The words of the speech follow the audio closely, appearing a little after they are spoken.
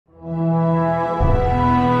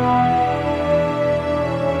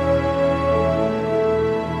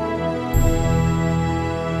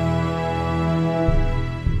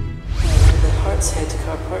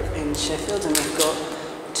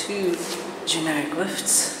generic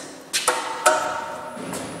lifts.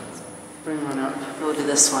 Bring one up. We'll do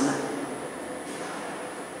this one.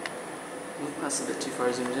 Oh, that's a bit too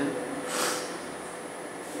far zoomed in.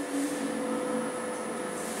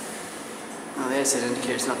 Oh, the outside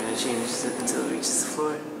indicator's not going to change until it reaches the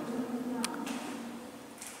floor.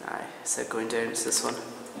 Aye, so going down, it's this one.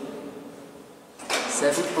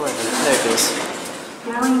 7, 11. There it goes.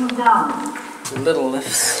 Going down. The little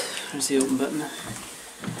lifts. There's the open button.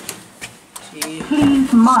 G.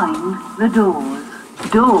 Please mind the doors.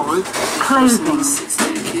 Doors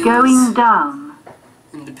closing. Going down.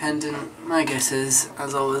 Independent. My guess is,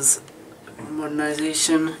 as always,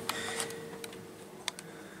 modernisation.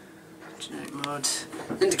 Generic mode.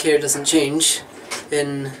 Indicator doesn't change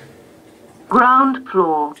in Ground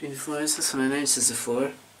floor. between the floors. This one announces the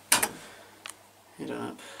floor. Head on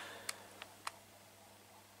up.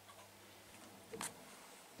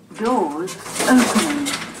 Doors opening.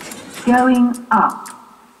 Going up.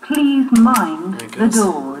 Please mind the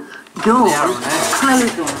doors. Doors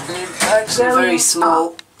closing. Actually,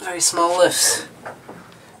 very small lifts.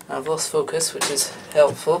 I've lost focus, which is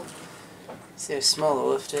helpful. See how small the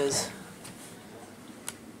lift is.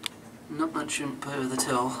 Not much room to play with at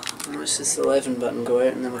all. Let's just the 11 button go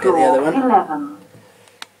out, and then we'll get the other one. 11.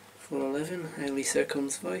 411. ILE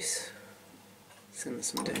Circum's voice. Send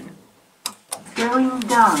this one down. Going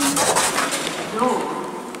down. Doors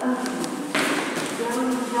opening.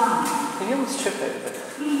 Going down. Can you almost trip out of it?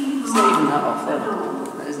 It's not even that off there.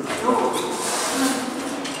 That isn't that off.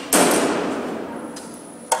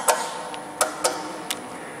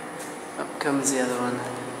 Up comes the other one.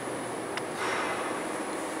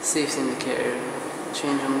 Safety indicator.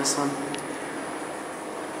 Change on this one.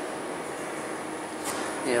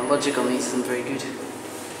 Yeah, logic on these isn't very good.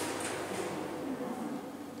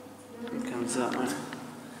 Here comes that one.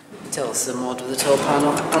 Tell us the mod with the tall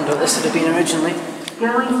panel. I wonder what this would have been originally.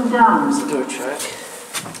 Going down. There's the door track.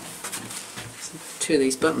 Two of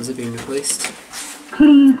these buttons have been replaced.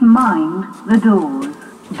 Please mind the doors.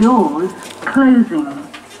 Doors closing.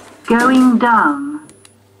 Going down.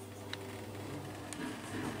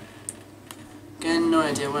 Again, no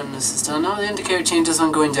idea when this is done. Oh, the indicator changes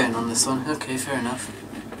on going down on this one. Okay, fair enough.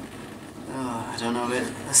 Oh, I don't know about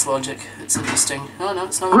this logic. It's interesting. Oh no,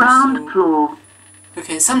 it's not. Ground floor.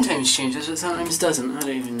 Okay, it sometimes changes, but sometimes doesn't. I don't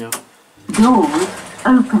even know. Doors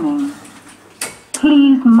opening.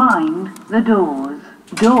 Please mind the doors.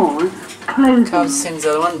 Doors closing. Car's the same as the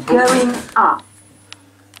other one. Going up.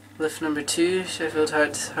 Lift number 2, Sheffield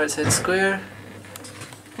Hartshead Square.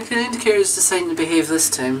 Okay, the indicator is deciding to behave this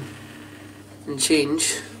time and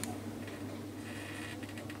change.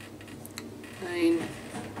 9.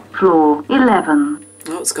 Floor 11.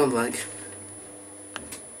 Oh, it's gone blank.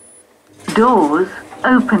 Doors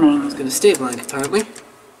opening. It's going to stay blank apparently.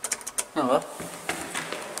 Oh well.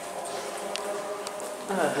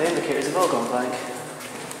 Ah, the indicators have all gone blank.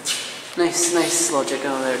 Nice logic.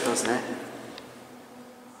 Oh, there it goes now.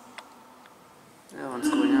 That one's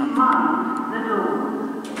going up.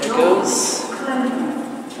 There it goes.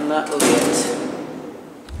 And that will get